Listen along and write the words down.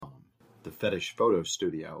The Fetish Photo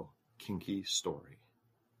Studio Kinky Story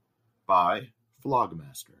by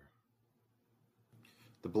Flogmaster.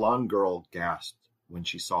 The blonde girl gasped when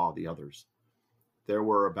she saw the others. There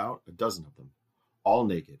were about a dozen of them, all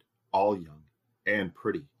naked, all young, and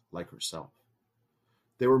pretty like herself.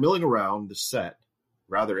 They were milling around the set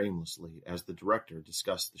rather aimlessly as the director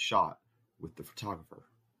discussed the shot with the photographer.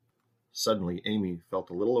 Suddenly, Amy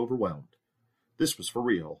felt a little overwhelmed. This was for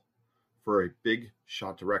real, for a big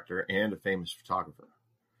shot director and a famous photographer.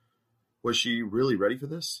 Was she really ready for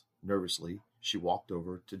this? Nervously, she walked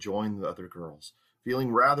over to join the other girls,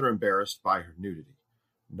 feeling rather embarrassed by her nudity.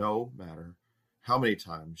 No matter how many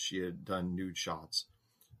times she had done nude shots,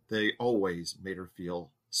 they always made her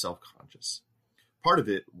feel self-conscious. Part of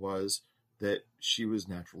it was that she was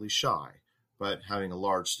naturally shy, but having a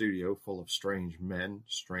large studio full of strange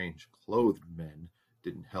clothed men,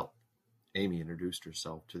 didn't help. Amy introduced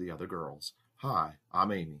herself to the other girls. Hi,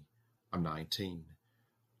 I'm Amy. I'm 19.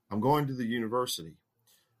 I'm going to the university.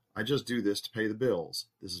 I just do this to pay the bills.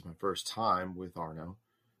 This is my first time with Arno,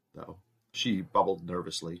 though. She bubbled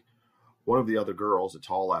nervously. One of the other girls, a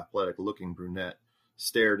tall, athletic-looking brunette,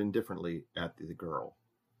 stared indifferently at the girl.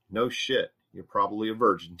 No shit, you're probably a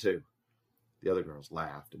virgin, too. The other girls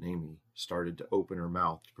laughed, and Amy started to open her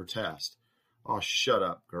mouth to protest. Oh, shut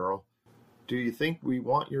up, girl. Do you think we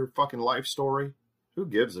want your fucking life story? Who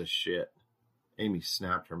gives a shit? Amy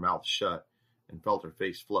snapped her mouth shut and felt her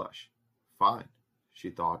face flush. Fine, she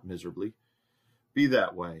thought miserably. Be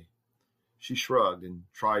that way. She shrugged and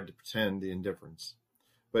tried to pretend the indifference,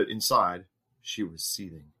 but inside she was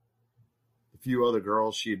seething. The few other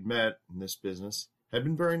girls she had met in this business had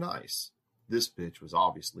been very nice. This bitch was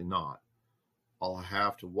obviously not. I'll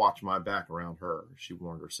have to watch my back around her, she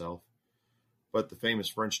warned herself. But the famous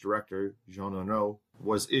French director, Jean Reno,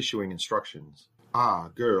 was issuing instructions. Ah,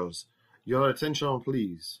 girls, your attention,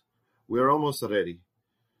 please. We are almost ready,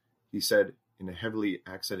 he said in a heavily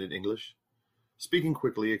accented English. Speaking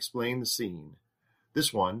quickly, explained the scene.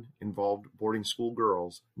 This one involved boarding school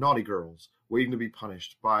girls, naughty girls, waiting to be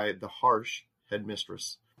punished by the harsh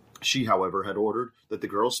headmistress. She, however, had ordered that the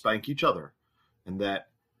girls spank each other, and that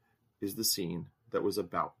is the scene that was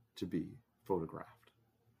about to be photographed.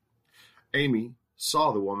 Amy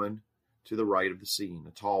saw the woman to the right of the scene,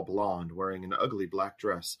 a tall blonde wearing an ugly black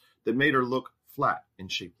dress that made her look flat and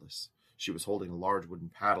shapeless. She was holding a large wooden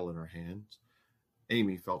paddle in her hands.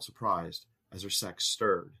 Amy felt surprised as her sex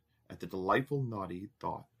stirred at the delightful naughty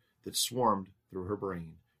thought that swarmed through her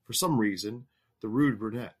brain. For some reason, the rude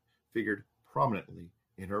brunette figured prominently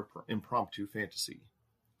in her impromptu fantasy.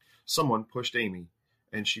 Someone pushed Amy,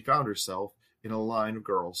 and she found herself in a line of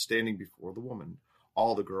girls standing before the woman.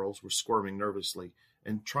 All the girls were squirming nervously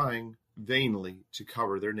and trying vainly to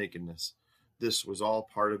cover their nakedness. This was all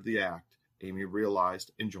part of the act, Amy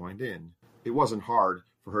realized, and joined in. It wasn't hard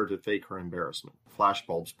for her to fake her embarrassment.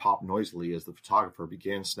 Flashbulbs popped noisily as the photographer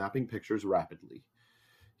began snapping pictures rapidly.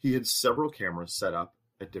 He had several cameras set up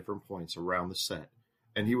at different points around the set,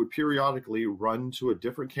 and he would periodically run to a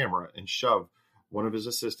different camera and shove one of his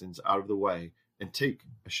assistants out of the way and take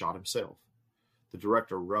a shot himself. The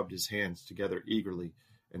director rubbed his hands together eagerly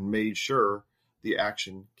and made sure the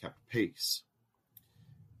action kept pace.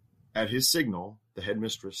 At his signal, the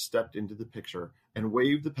headmistress stepped into the picture and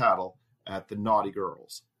waved the paddle at the naughty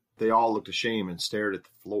girls. They all looked ashamed and stared at the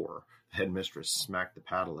floor. The headmistress smacked the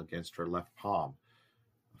paddle against her left palm,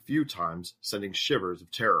 a few times sending shivers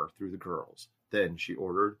of terror through the girls. Then she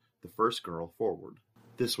ordered the first girl forward.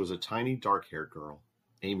 This was a tiny, dark-haired girl.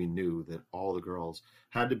 Amy knew that all the girls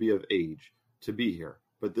had to be of age to be here,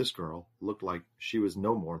 but this girl looked like she was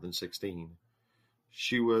no more than 16.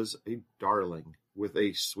 She was a darling with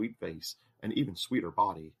a sweet face and even sweeter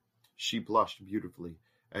body. She blushed beautifully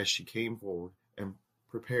as she came forward and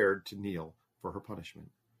prepared to kneel for her punishment.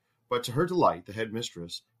 But to her delight, the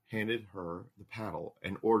headmistress handed her the paddle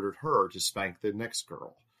and ordered her to spank the next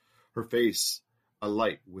girl, her face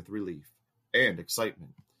alight with relief and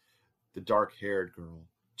excitement. The dark-haired girl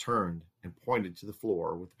turned and pointed to the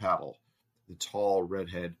floor with the paddle. The tall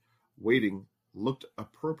redhead waiting looked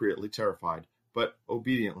appropriately terrified, but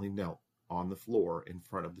obediently knelt on the floor in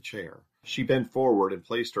front of the chair. She bent forward and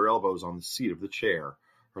placed her elbows on the seat of the chair,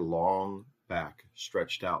 her long back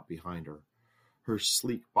stretched out behind her. Her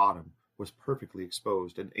sleek bottom was perfectly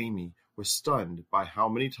exposed, and Amy was stunned by how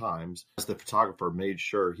many times as the photographer made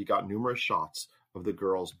sure he got numerous shots of the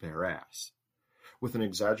girl's bare ass. With an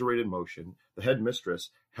exaggerated motion, the headmistress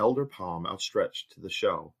held her palm outstretched to the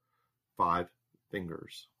show. 5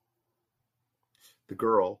 fingers. The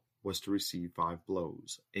girl was to receive 5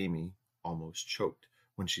 blows. Amy almost choked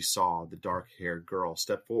when she saw the dark-haired girl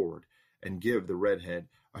step forward and give the redhead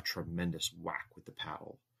a tremendous whack with the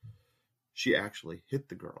paddle. She actually hit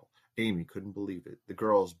the girl. Amy couldn't believe it. The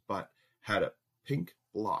girl's butt had a pink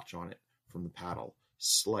blotch on it from the paddle,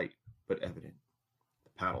 slight but evident.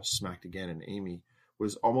 The paddle smacked again, and Amy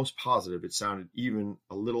was almost positive it sounded even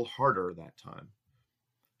a little harder that time.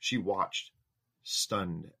 She watched,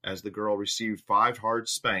 stunned, as the girl received 5 hard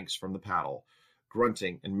spanks from the paddle,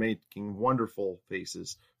 grunting and making wonderful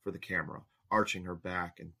faces for the camera, arching her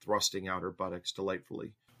back and thrusting out her buttocks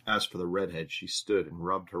delightfully. As for the redhead, she stood and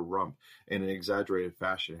rubbed her rump in an exaggerated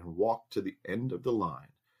fashion and walked to the end of the line.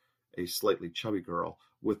 A slightly chubby girl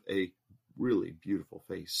with a really beautiful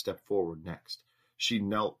face stepped forward next. She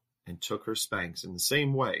knelt and took her spanks in the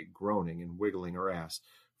same way, groaning and wiggling her ass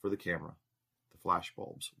for the camera. The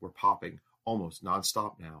flashbulbs were popping almost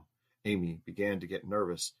nonstop now. Amy began to get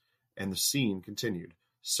nervous, and the scene continued.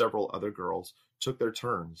 Several other girls took their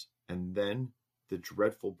turns, and then the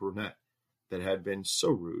dreadful brunette that had been so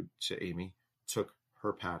rude to Amy took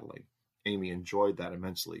her paddling. Amy enjoyed that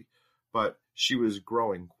immensely, but she was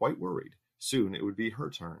growing quite worried. Soon it would be her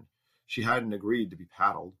turn. She hadn't agreed to be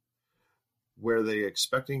paddled. Were they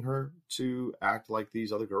expecting her to act like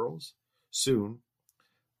these other girls? Soon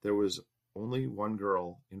there was only one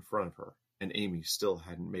girl in front of her, and Amy still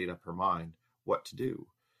hadn't made up her mind what to do.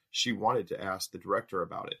 She wanted to ask the director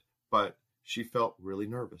about it, but she felt really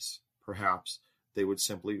nervous. Perhaps they would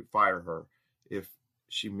simply fire her if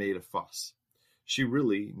she made a fuss. She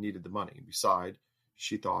really needed the money. Besides,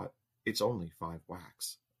 she thought, it's only 5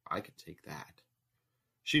 whacks. I could take that.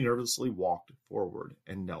 She nervously walked forward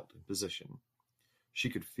and knelt in position. She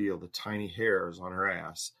could feel the tiny hairs on her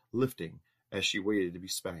ass lifting as she waited to be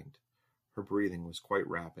spanked. Her breathing was quite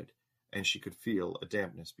rapid, and she could feel a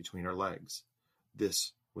dampness between her legs.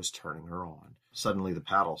 This was turning her on. Suddenly the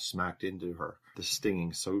paddle smacked into her, the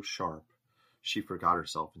stinging so sharp. She forgot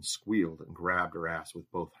herself and squealed and grabbed her ass with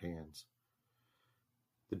both hands.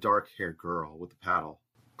 The dark-haired girl with the paddle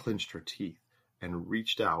clenched her teeth and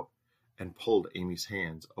reached out and pulled Amy's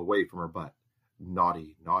hands away from her butt.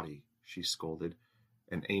 Naughty, naughty, she scolded,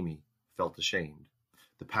 and Amy felt ashamed.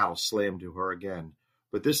 The paddle slammed to her again,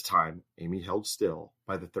 but this time Amy held still.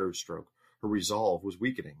 By the 3rd stroke, her resolve was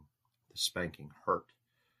weakening. The spanking hurt,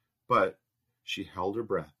 but she held her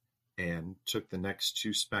breath and took the next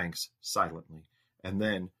 2 spanks silently, and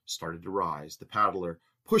then started to rise. The paddler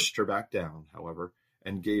pushed her back down, however,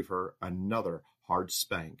 and gave her another hard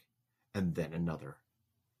spank, and then another.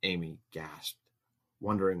 Amy gasped,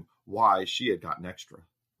 wondering why she had gotten extra.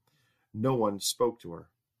 No one spoke to her,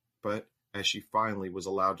 but as she finally was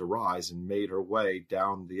allowed to rise and made her way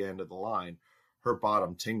down the end of the line, her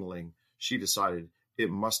bottom tingling, she decided it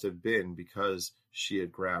must have been because she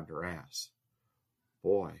had grabbed her ass.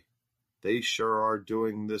 Boy, they sure are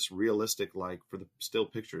doing this realistic-like for the still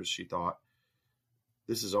pictures, she thought.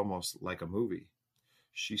 This is almost like a movie.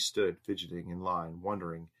 She stood fidgeting in line,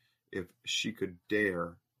 wondering if she could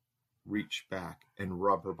dare reach back and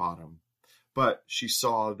rub her bottom. But she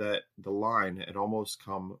saw that the line had almost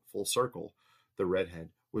come full circle. The redhead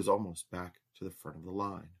was almost back to the front of the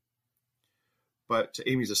line. But to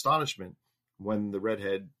Amy's astonishment, when the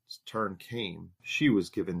redhead's turn came, she was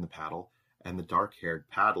given the paddle, and the dark-haired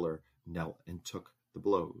paddler knelt and took the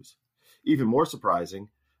blows. Even more surprising,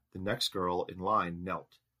 the next girl in line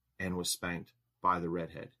knelt and was spanked by the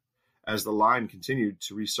redhead. As the line continued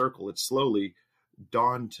to recircle, it slowly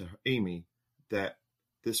dawned to Amy that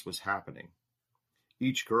this was happening.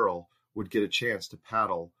 Each girl would get a chance to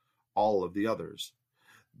paddle all of the others.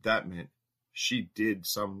 That meant she did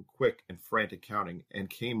some quick and frantic counting and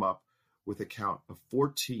came up with a count of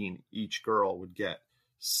 14 each girl would get,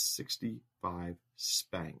 65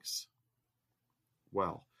 spanks.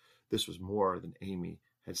 Well, this was more than Amy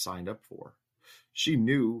had signed up for. She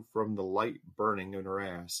knew from the light burning in her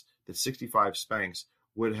ass that 65 spanks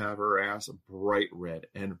would have her ass bright red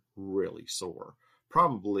and really sore.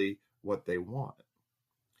 Probably what they want.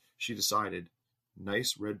 She decided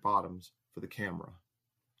nice red bottoms for the camera.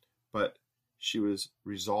 But she was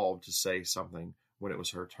resolved to say something when it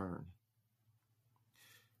was her turn.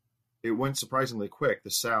 It went surprisingly quick.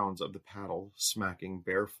 The sounds of the paddle smacking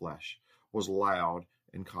bare flesh was loud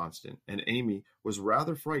and constant, and Amy was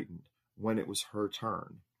rather frightened when it was her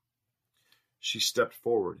turn. She stepped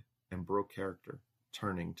forward and broke character,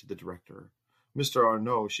 turning to the director. "Mr.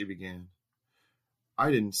 Arnaud," she began, "I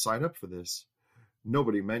didn't sign up for this.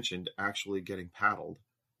 Nobody mentioned actually getting paddled."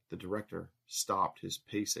 The director stopped his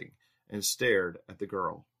pacing and stared at the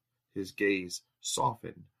girl. His gaze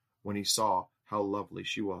softened when he saw how lovely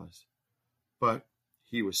she was. But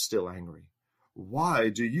he was still angry. "Why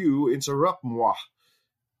do you interrupt moi?"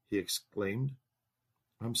 he exclaimed.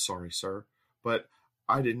 I'm sorry, sir, but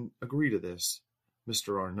I didn't agree to this.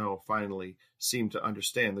 Mr. Arnault finally seemed to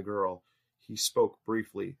understand the girl. He spoke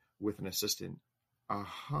briefly with an assistant.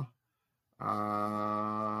 Uh-huh.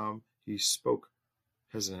 He spoke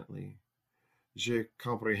hesitantly. Je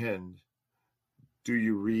comprehend. Do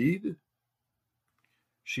you read?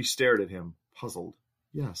 She stared at him, puzzled.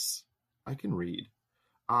 Yes, I can read.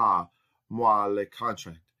 Ah, moi le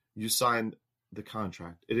contract. You signed the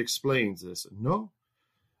contract. It explains this. No?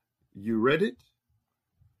 You read it?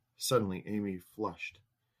 Suddenly Amy flushed.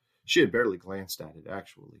 She had barely glanced at it,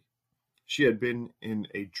 actually. She had been in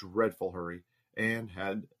a dreadful hurry, and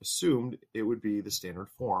had assumed it would be the standard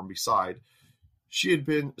form. Besides, she had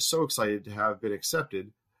been so excited to have been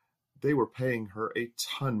accepted. They were paying her a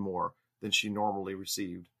ton more than she normally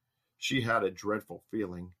received. She had a dreadful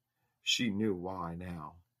feeling. She knew why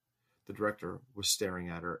now. The director was staring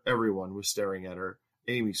at her. Everyone was staring at her.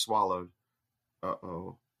 Amy swallowed.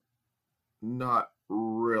 Uh-oh. Not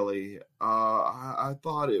really. I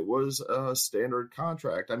thought it was a standard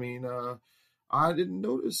contract. I didn't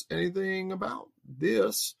notice anything about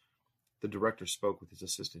this. The director spoke with his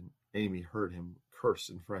assistant. Amy heard him curse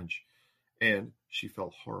in French, and she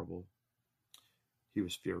felt horrible. He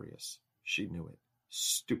was furious. She knew it.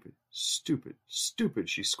 Stupid, stupid, stupid,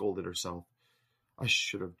 she scolded herself. I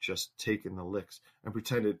should have just taken the licks and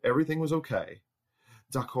pretended everything was okay.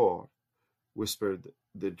 D'accord, whispered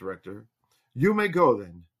the director. You may go,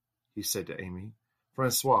 then, he said to Amy.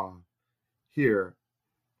 Francois, here,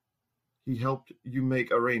 he helped you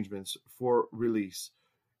make arrangements for release.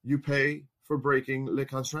 You pay for breaking le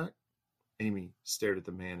contract? Amy stared at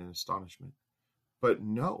the man in astonishment. But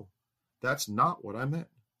no, that's not what I meant.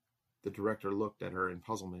 The director looked at her in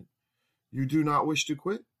puzzlement. You do not wish to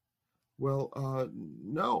quit? Well,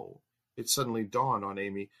 no. It suddenly dawned on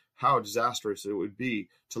Amy how disastrous it would be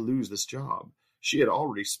to lose this job. She had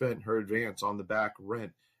already spent her advance on the back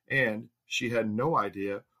rent, and she had no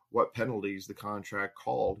idea what penalties the contract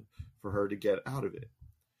called for her to get out of it.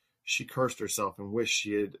 She cursed herself and wished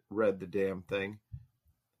she had read the damn thing.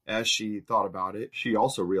 As she thought about it, she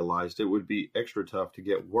also realized it would be extra tough to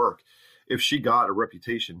get work if she got a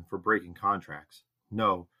reputation for breaking contracts.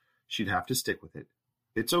 No, she'd have to stick with it.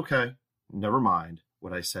 It's okay. Never mind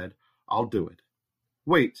what I said. I'll do it.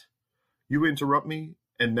 Wait, you interrupt me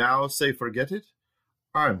and now say forget it?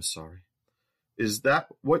 I'm sorry. Is that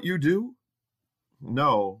what you do?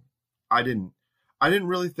 No, I didn't. I didn't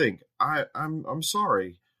really think. I'm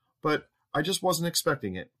sorry, but I just wasn't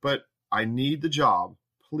expecting it. But I need the job,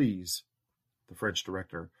 please. The French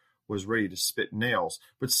director was ready to spit nails,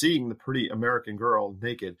 but seeing the pretty American girl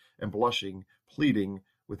naked and blushing, pleading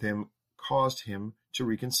with him, caused him to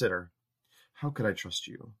reconsider. How could I trust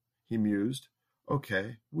you? He mused.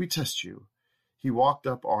 Okay, we test you. He walked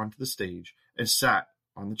up onto the stage and sat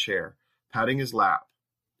on the chair, patting his lap.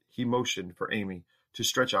 He motioned for Amy to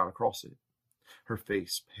stretch out across it. Her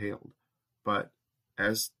face paled, but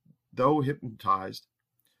as though hypnotized,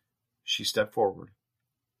 she stepped forward.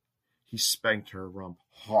 He spanked her rump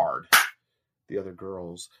hard, the other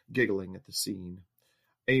girls giggling at the scene.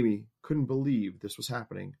 Amy couldn't believe this was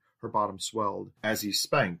happening. Her bottom swelled as he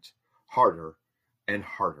spanked harder and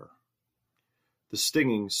harder. The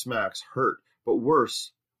stinging smacks hurt, but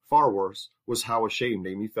worse, far worse, was how ashamed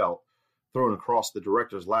Amy felt, thrown across the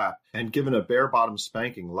director's lap and given a bare-bottom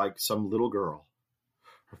spanking like some little girl.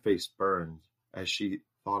 Her face burned as she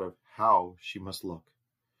thought of how she must look.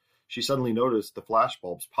 She suddenly noticed the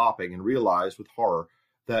flashbulbs popping and realized with horror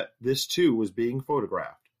that this too was being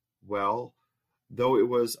photographed. Well, though it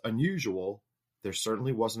was unusual, there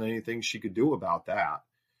certainly wasn't anything she could do about that.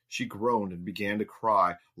 She groaned and began to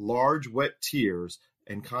cry, large wet tears,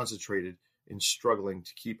 and concentrated in struggling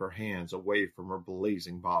to keep her hands away from her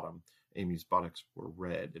blazing bottom. Amy's buttocks were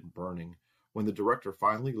red and burning when the director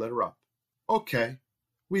finally let her up. Okay,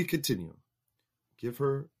 we continue. Give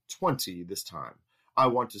her 20 this time. I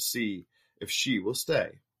want to see if she will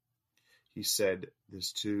stay. He said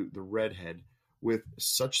this to the redhead with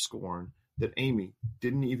such scorn that Amy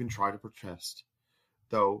didn't even try to protest,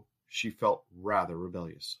 though she felt rather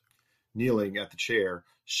rebellious. Kneeling at the chair,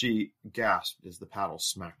 she gasped as the paddle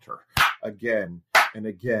smacked her. Again and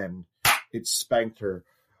again, it spanked her,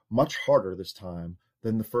 much harder this time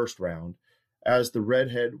than the first round, as the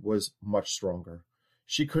redhead was much stronger.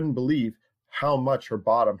 She couldn't believe how much her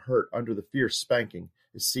bottom hurt under the fierce spanking.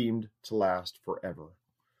 It seemed to last forever.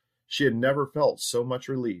 She had never felt so much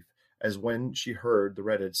relief as when she heard the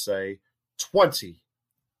redhead say, 20,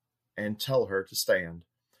 and tell her to stand.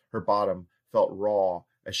 Her bottom felt raw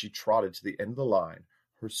as she trotted to the end of the line,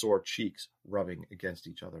 her sore cheeks rubbing against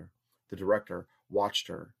each other. The director watched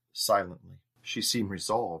her silently. She seemed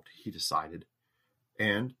resolved, he decided,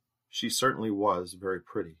 and she certainly was very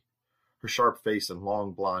pretty. Her sharp face and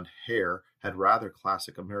long blonde hair had rather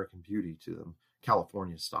classic American beauty to them,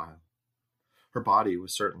 California style. Her body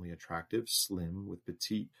was certainly attractive, slim, with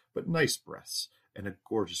petite but nice breasts, and a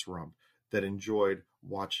gorgeous rump that enjoyed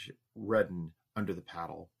watch redden under the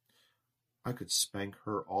paddle. I could spank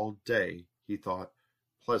her all day, he thought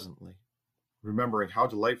pleasantly. Remembering how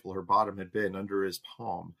delightful her bottom had been under his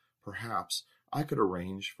palm, perhaps I could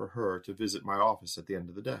arrange for her to visit my office at the end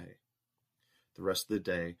of the day. The rest of the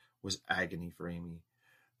day was agony for Amy.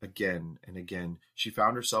 Again and again she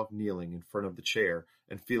found herself kneeling in front of the chair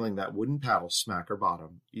and feeling that wooden paddle smack her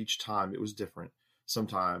bottom. Each time it was different.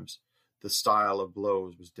 Sometimes the style of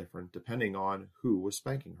blows was different, depending on who was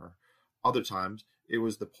spanking her. Other times it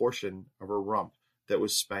was the portion of her rump that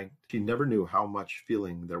was spanked. She never knew how much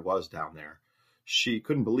feeling there was down there. She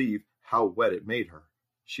couldn't believe how wet it made her.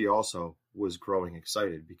 She also was growing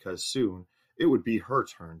excited because soon it would be her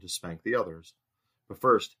turn to spank the others. But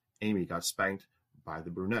first, Amy got spanked by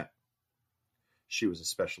the brunette. She was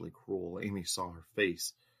especially cruel. Amy saw her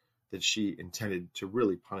face that she intended to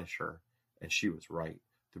really punish her, and she was right.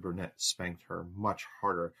 The brunette spanked her much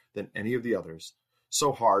harder than any of the others,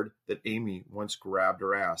 so hard that Amy once grabbed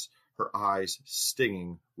her ass, her eyes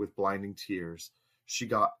stinging with blinding tears. She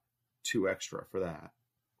got 2 extra for that.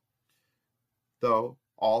 Though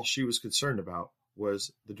all she was concerned about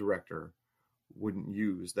was the director wouldn't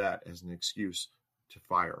use that as an excuse to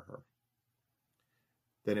fire her.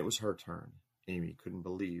 Then it was her turn. Amy couldn't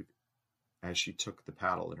believe as she took the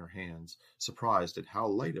paddle in her hands, surprised at how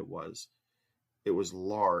light it was. It was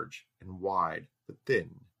large and wide, but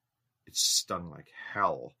thin. It stung like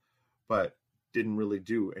hell, but didn't really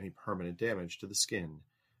do any permanent damage to the skin.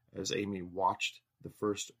 As Amy watched the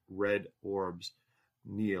first red orbs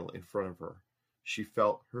kneel in front of her, she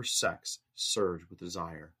felt her sex surge with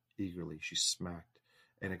desire. Eagerly she smacked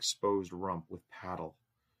an exposed rump with paddle,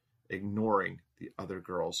 ignoring the other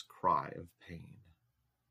girl's cry of pain.